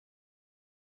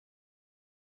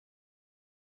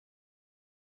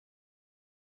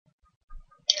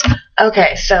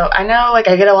Okay, so I know I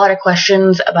get a lot of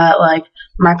questions about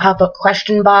my pop-up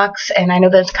question box, and I know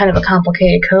that's kind of a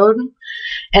complicated code.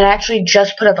 And I actually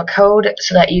just put up a code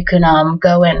so that you can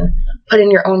go and put in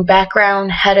your own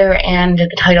background, header, and the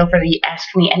title for the Ask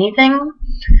Me Anything.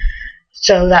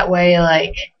 So that way,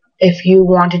 if you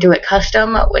want to do it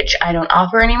custom, which I don't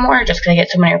offer anymore just because I get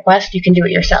so many requests, you can do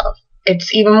it yourself.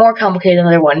 It's even more complicated than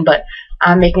the other one, but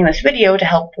I'm making this video to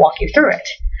help walk you through it.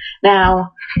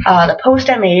 Now, the post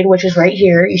I made, which is right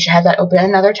here, you should have that open in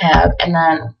another tab, and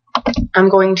then I'm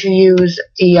going to use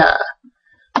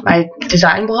my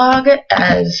design blog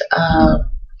as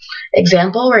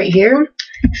example right here,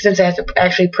 since it has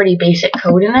actually pretty basic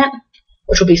code in it,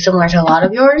 which will be similar to a lot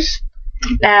of yours.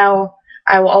 Now,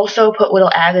 I will also put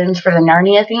little add-ins for the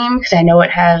Narnia theme, because I know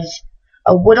it has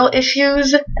little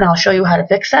issues, and I'll show you how to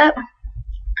fix that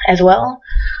as well.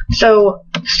 So,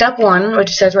 step 1,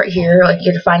 which says right here,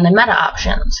 you have to find the meta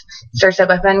options. Starts out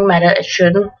by finding meta. It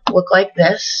should look like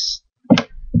this.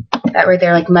 That right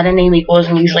there, meta name equals,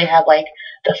 and usually have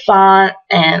the font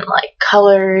and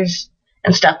colors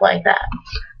and stuff like that.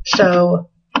 So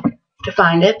to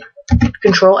find it,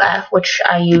 Control F, which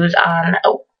I use on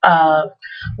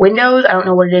Windows. I don't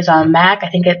know what it is on Mac. I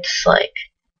think it's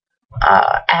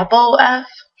Apple F,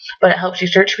 but it helps you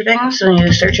search for things. So then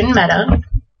you search in meta,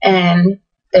 and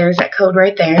there's that code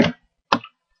right there,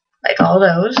 all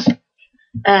those.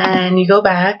 And you go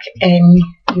back and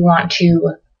you want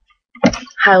to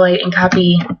highlight and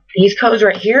copy these codes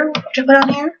right here, which I put on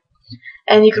here,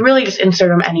 and you can really just insert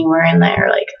them anywhere in there.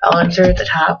 I'll insert at the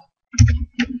top,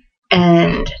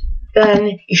 and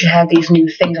then you should have these new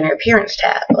things on your appearance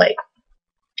tab,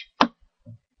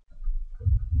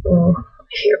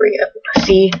 here we go.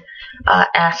 See,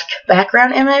 ask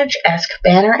background image, ask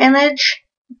banner image,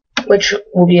 which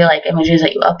will be images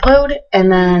that you upload,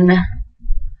 and then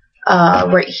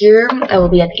right here, it will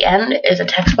be at the end, is a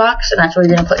text box, and that's where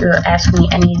you're going to put your Ask Me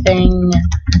Anything,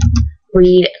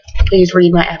 please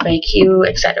read my FAQ,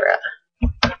 etc.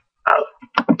 Oh,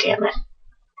 damn it.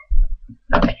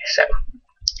 Okay, so I'm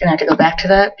going to have to go back to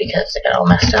that because it got all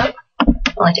messed up.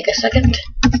 It'll only take a second.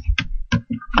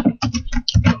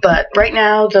 But right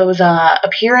now, those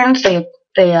appearance, they'll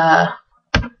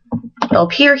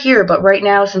appear here, but right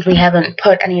now, since we haven't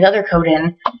put any other code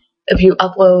in, if you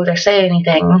upload or say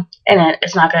anything in it,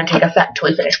 it's not going to take effect till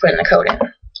we finish putting the code in.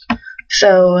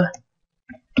 So,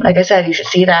 like I said, you should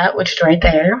see that, which is right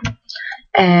there.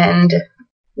 And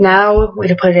now we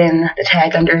can put in the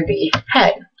tag under the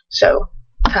head. So,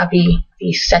 copy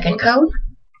the second code.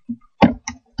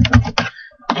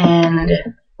 And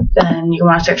then you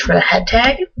want to search for the head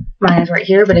tag. Mine is right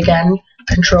here, but again,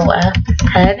 Control F,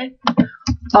 head.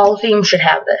 All themes should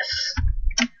have this.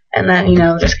 And then,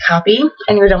 just copy,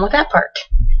 and you're done with that part.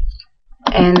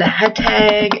 And the head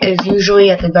tag is usually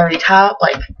at the very top,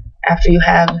 after you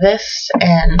have this,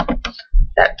 and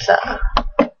that's,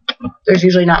 there's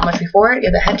usually not much before it. You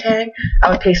have the head tag.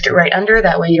 I would paste it right under,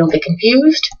 that way you don't get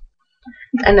confused.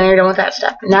 And then you're done with that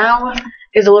step. Now,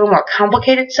 there's a little more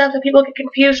complicated stuff that people get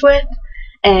confused with,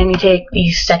 and you take the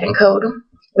second code,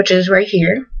 which is right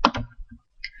here,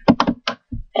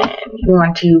 and you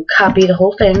want to copy the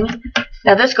whole thing.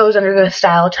 Now this goes under the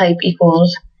style type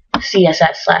equals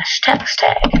CSS/text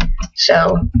tag.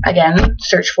 So again,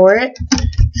 search for it.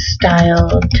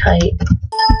 Style type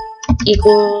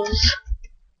equals,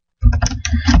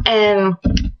 and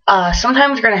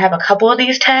sometimes you're going to have a couple of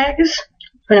these tags,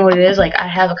 depending on what it is. I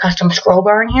have a custom scroll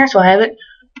bar in here, so I have it.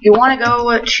 You want to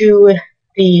go to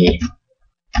the,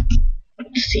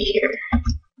 let's see here,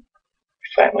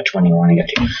 find which one you want to go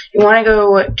to. You want to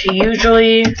go to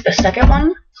usually the second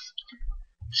one.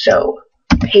 So,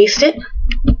 paste it,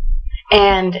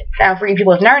 and now for you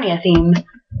people with Narnia themes,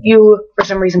 you, for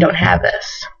some reason, don't have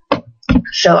this.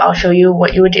 So, I'll show you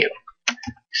what you would do.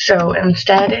 So,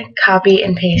 instead, copy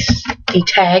and paste the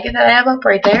tag that I have up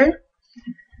right there,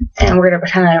 and we're going to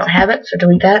pretend I don't have it, so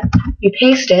delete that. You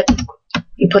paste it,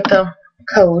 you put the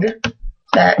code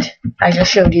that I just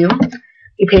showed you,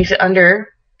 you paste it under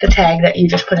the tag that you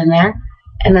just put in there,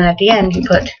 and then at the end, you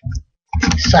put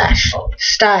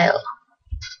 /style.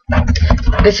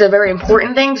 This is a very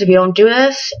important thing, because if you don't do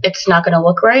this, it's not going to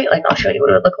look right. I'll show you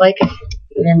what it would look like if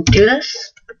you didn't do this.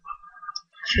 As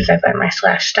soon as I find my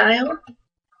 /style.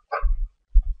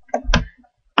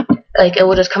 It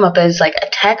will just come up as a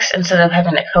text instead of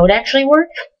having the code actually work,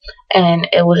 and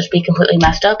it will just be completely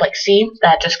messed up. See,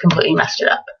 that just completely messed it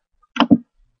up.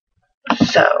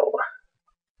 So,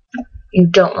 you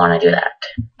don't want to do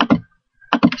that.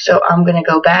 So, I'm going to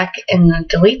go back and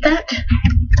delete that.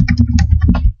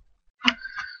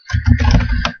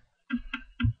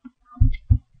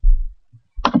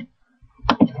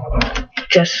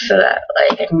 just so that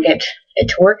like I can get it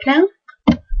to work now.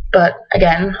 But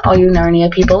again, all you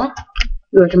Narnia people,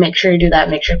 you have to make sure you do that.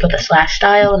 Make sure to put the slash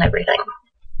style and everything.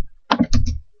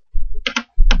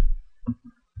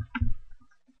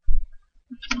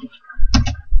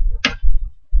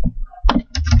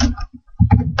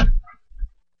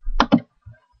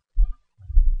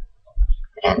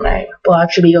 And my blog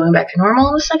should be going back to normal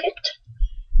in a second.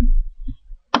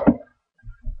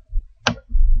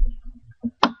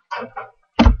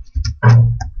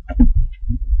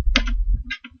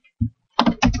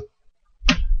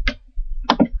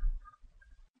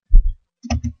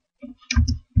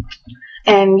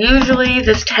 And usually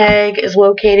this tag is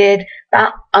located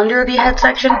not under the head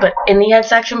section, but in the head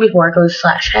section before it goes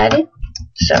 /head.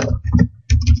 So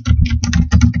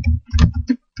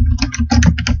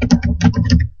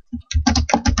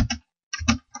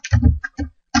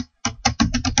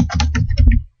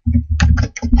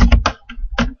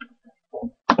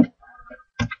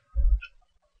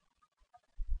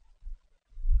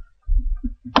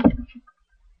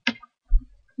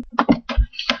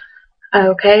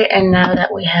okay, and now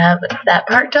that we have that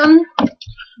part done, we're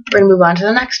going to move on to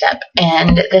the next step.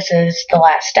 And this is the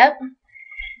last step.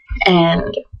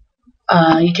 And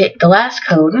you take the last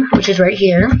code, which is right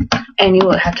here, and you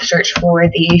will have to search for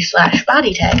the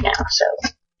 /body tag now. So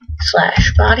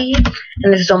 /body,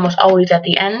 and this is almost always at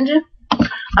the end.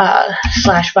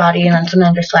 /body, and then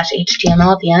sometimes there's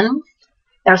 /HTML at the end.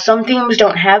 Now some themes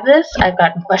don't have this. I've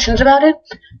gotten questions about it.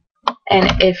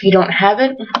 And if you don't have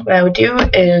it, what I would do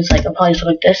is, like, I'll probably just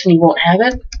look like this and you won't have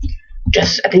it.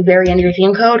 Just at the very end of your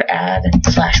theme code, add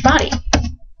 /body.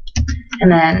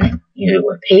 And then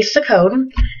you paste the code,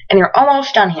 and you're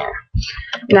almost done here.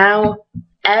 Now,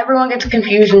 everyone gets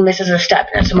confused and misses a step,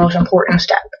 and it's the most important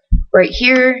step. Right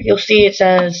here, you'll see it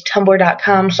says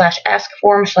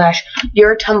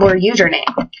tumblr.com/askform/your Tumblr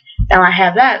username. Now, I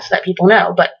have that so that people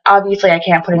know, but obviously I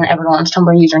can't put in everyone's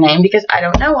Tumblr username because I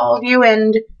don't know all of you,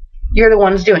 and you're the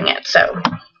ones doing it. So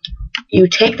you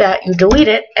take that, you delete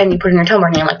it, and you put in your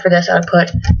Tumblr name. Like for this, I would put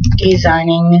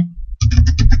designing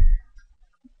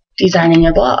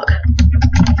a blog.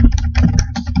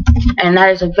 And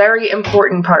that is a very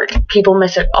important part. People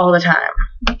miss it all the time.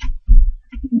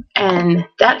 And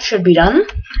that should be done.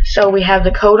 So we have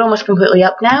the code almost completely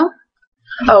up now.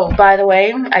 Oh, by the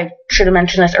way, I should have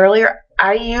mentioned this earlier.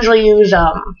 I usually use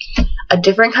a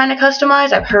different kind of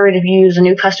customize. I've heard if you use a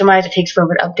new customize, it takes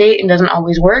forever to update and doesn't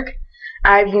always work.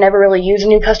 I've never really used a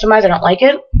new customize. I don't like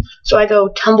it. So I go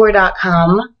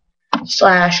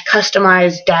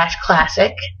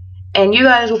tumblr.com/customize-classic. And you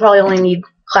guys will probably only need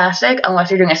classic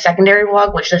unless you're doing a secondary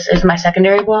blog, which this is my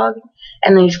secondary blog.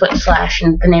 And then you just put /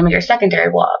 in the name of your secondary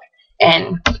blog.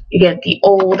 And you get the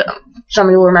old, some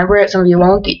of you will remember it, some of you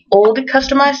won't, the old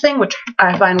customize thing, which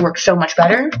I find works so much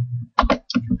better.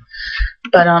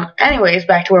 But anyways,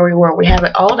 back to where we were. We have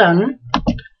it all done.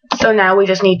 So now we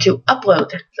just need to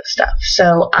upload the stuff.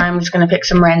 So I'm just going to pick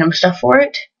some random stuff for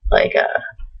it. Like,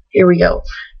 here we go.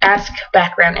 Ask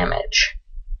background image.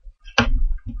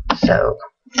 So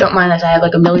don't mind that I have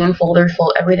like a million folders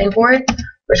full of everything for it.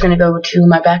 We're just going to go to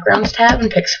my backgrounds tab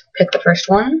and pick the first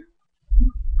one.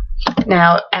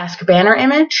 Now, ask banner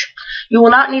image. You will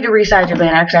not need to resize your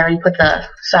banner because I already put the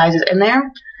sizes in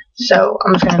there. So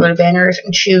I'm just going to go to banners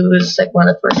and choose like one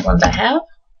of the first ones I have.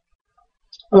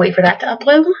 And wait for that to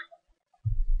upload.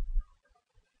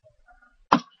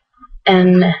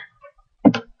 And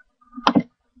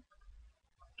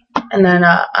then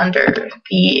under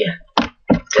the,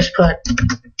 just put,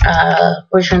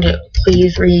 we're just going to do,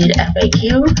 please read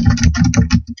FAQ.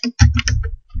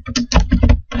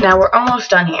 Now we're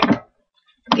almost done here.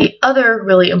 The other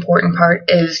really important part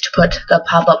is to put the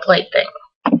pop-up light thing.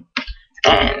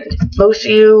 And most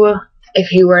of you,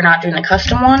 if you are not doing the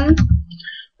custom one,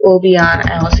 will be on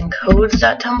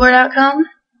allisoncodes.tumblr.com.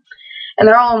 And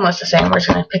they're all almost the same. We're just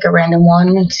going to pick a random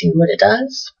one and see what it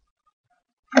does.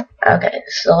 Okay,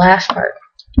 this is the last part.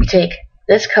 You take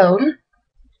this code.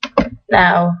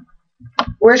 Now,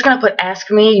 we're just going to put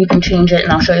ask me. You can change it,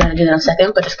 and I'll show you how to do that in a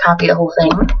second, but just copy the whole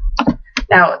thing.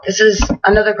 Now, this is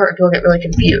another part people get really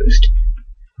confused.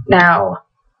 Now,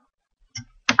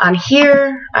 on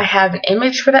here, I have an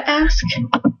image for the ask,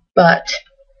 but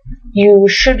you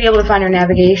should be able to find your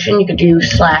navigation. You could do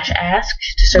 /ask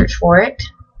to search for it.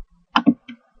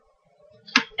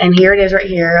 And here it is right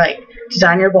here, like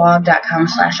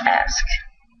designyourblog.com/ask.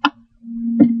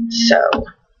 So,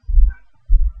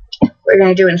 what you're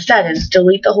going to do instead is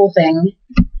delete the whole thing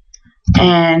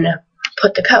and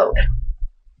put the code.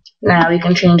 Now you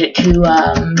can change it to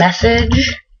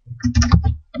message,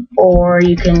 or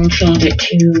you can change it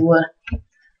to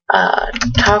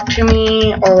talk to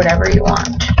me, or whatever you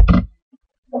want.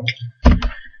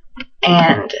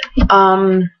 And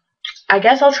I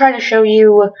guess I'll try to show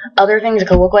you other things it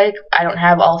could look like. I don't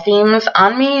have all themes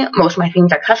on me. Most of my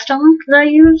themes are custom that I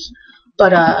use.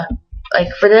 But like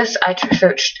for this, I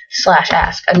searched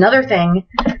 /ask. Another thing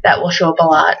that will show up a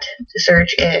lot to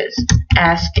search is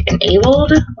ask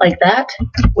enabled, like that,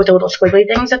 with the little squiggly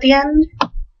things at the end.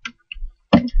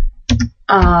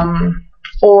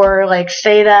 Or like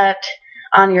say that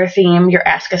on your theme, your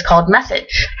ask is called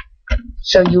message.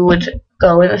 So you would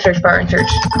go in the search bar and search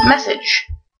message.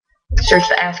 Search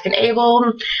the ask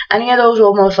enabled. Any of those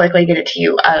will most likely get it to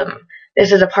you.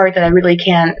 This is a part that I really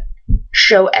can't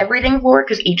show everything for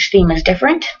because each theme is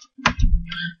different.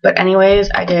 But anyways,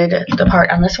 I did the part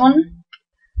on this one.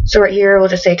 So right here, we'll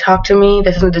just say talk to me.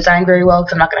 This isn't designed very well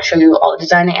because I'm not going to show you all the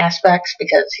designing aspects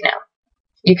because, you know,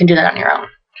 you can do that on your own.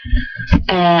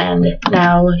 And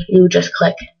now you just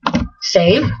click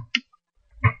save.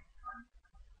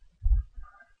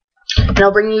 And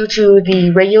it'll bring you to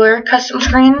the regular custom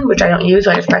screen, which I don't use,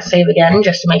 so I just press save again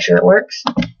just to make sure it works.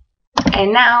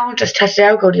 And now, just test it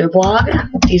out, go to your blog,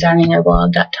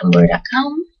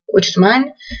 designingyourblog.tumblr.com, which is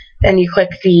mine. Then you click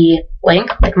the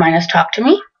link, like mine is talk to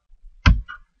me.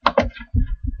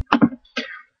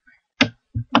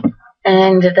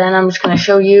 And then I'm just going to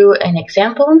show you an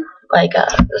example. Like,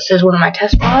 this is one of my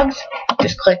test blogs.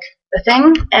 Just click the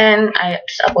thing, and I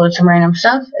just upload some random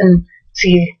stuff, and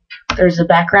see, there's the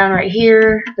background right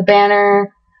here, the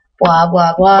banner, blah,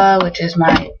 blah, blah, which is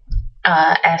my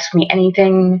Ask Me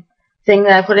Anything thing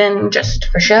that I put in just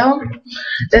for show.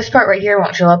 This part right here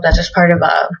won't show up. That's just part of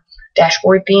a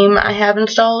dashboard theme I have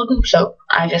installed, so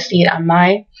I just see it on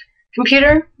my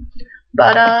computer.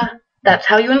 But that's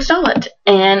how you install it,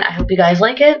 and I hope you guys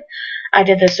like it. I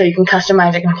did this so you can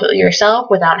customize it completely yourself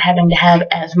without having to have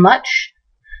as much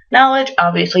knowledge.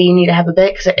 Obviously, you need to have a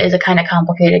bit because it is a kind of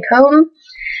complicated code.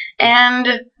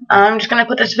 And I'm just going to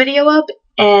put this video up,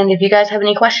 and if you guys have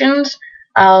any questions,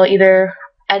 I'll either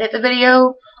edit the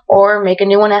video or make a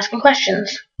new one asking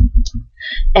questions.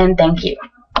 And thank you.